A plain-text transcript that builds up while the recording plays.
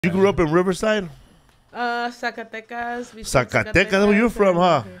You grew up in Riverside? Zacatecas. Zacatecas, that's where you're from,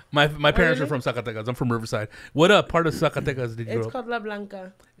 huh? My parents are from Zacatecas. I'm from Riverside. What part of Zacatecas did you grow up? It's called La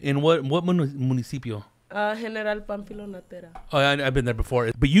Blanca. In what municipio? General Pamphilo Natera. Oh, I've been there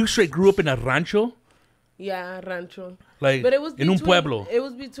before. But you straight grew up in a rancho? Yeah, rancho. Like, but it was in un pueblo. It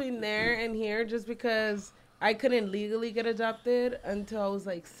was between there and here just because I couldn't legally get adopted until I was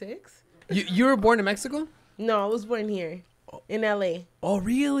like 6. You were born in Mexico? No, I was born here in LA. Oh,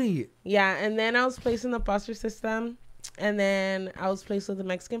 really? Yeah, and then I was placed in the foster system, and then I was placed with a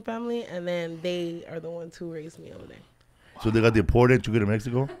Mexican family, and then they are the ones who raised me over there. So they got deported to go to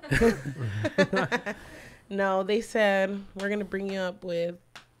Mexico? No, they said, we're going to bring you up with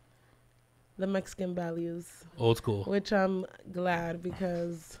the Mexican values. Old school. Which I'm glad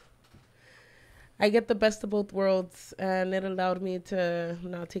because I get the best of both worlds, and it allowed me to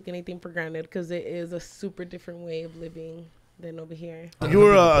not take anything for granted because it is a super different way of living than over here. You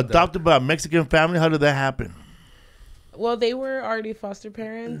were adopted by a Mexican family? How did that happen? Well, they were already foster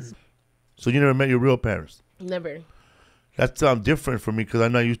parents. So you never met your real parents? Never. That's different for me because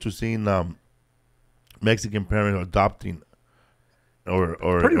I'm not used to seeing Mexican parents adopting. Or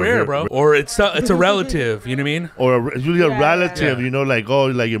pretty rare, bro. Or it's a relative, you know what I mean? Or usually a relative, yeah. You know, like, oh,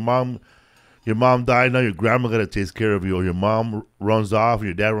 like your mom died, now your grandma gotta take care of you, or your mom runs off,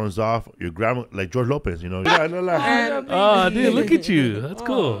 your dad runs off, your grandma, like George Lopez, you know. Oh, dude, look at you. That's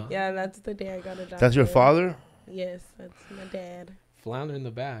cool. Yeah, that's the day I got adopted. That's your father? Yes, that's my dad. Flounder in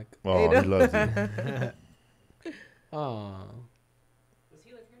the back. Oh, he loves you. Oh. Does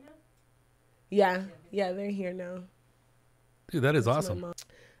he live here now? Yeah, they're here now. Dude, that is awesome.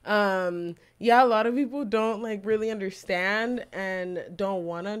 Yeah, a lot of people don't like really understand and don't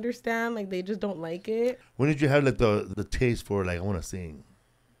want to understand. Like they just don't like it. When did you have like the taste for like I want to sing?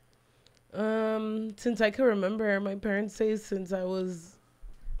 Since I can remember, my parents say since I was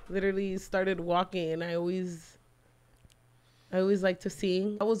literally started walking, and I always like to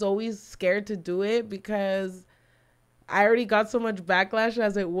sing. I was always scared to do it because I already got so much backlash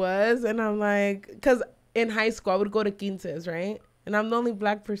as it was, and I'm like, because in high school I would go to quinces, right? And I'm the only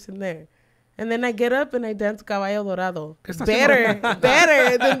black person there. And then I get up and I dance Caballo Dorado. Better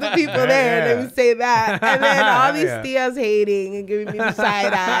than the people there. Let me say that. And then all these tias hating and giving me the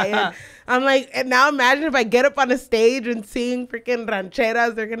side eye. And I'm like, and now imagine if I get up on a stage and sing freaking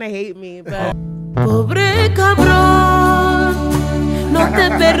rancheras, they're going to hate me. But Pobre cabrón, no te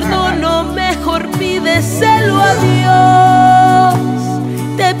perdono, mejor pídeselo a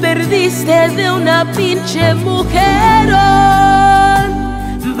Dios. Te perdiste de una pinche mujerón.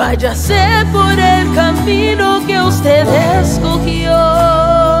 Váyase por el camino que usted escogió.